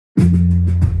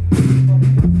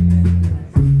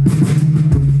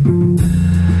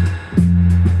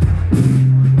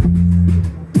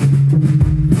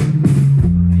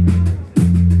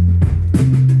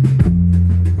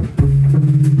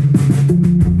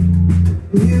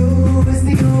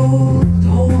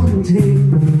wanting,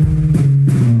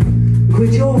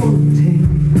 quit your wanting.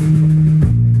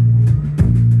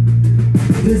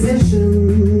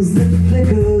 Positions that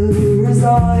flicker as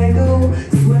I go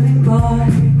swimming by.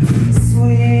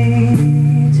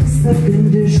 Sweet is the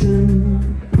condition.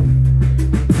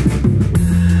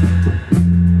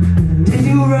 Did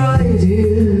you ride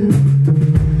here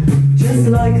just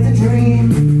like the dream?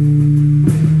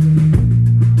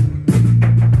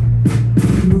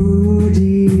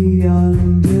 Moody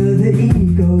under the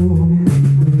ego,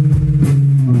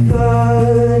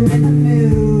 Fern in the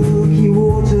milky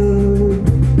water.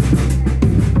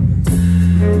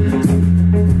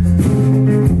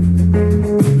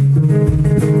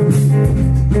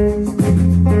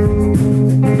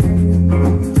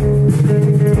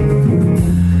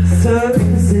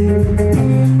 Surfacing,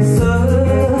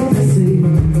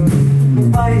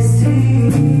 I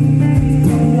see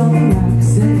on the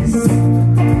axis.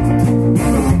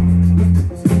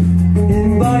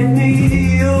 Invite me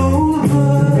over,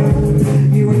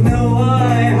 you know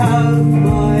I have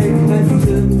my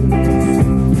questions.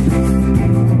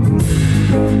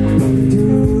 Do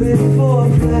it for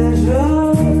pleasure,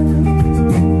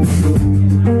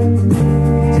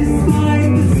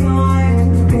 despite the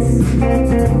signs.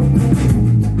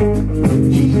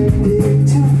 Keep it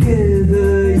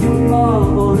together, you are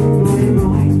on my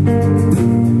mind.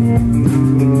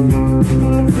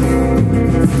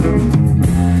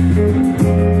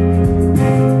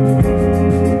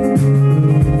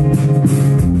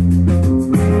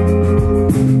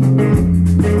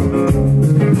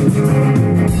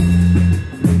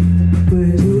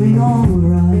 We're doing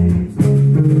alright,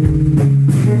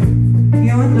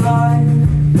 you and I.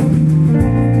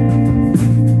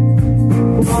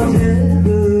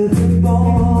 Whatever the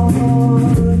body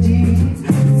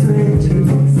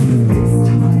threatens this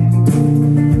time.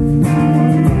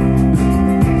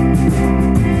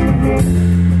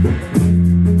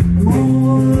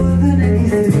 More than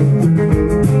anything,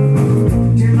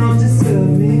 do not disturb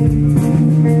me.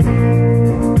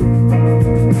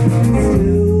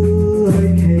 Still I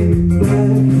came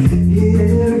back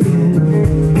here again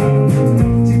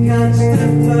to catch the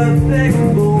perfect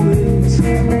moment.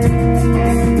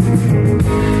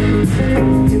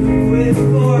 Do it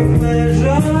for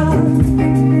pleasure,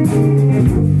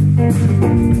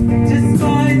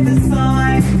 despite the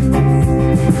signs.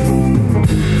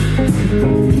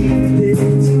 Keep it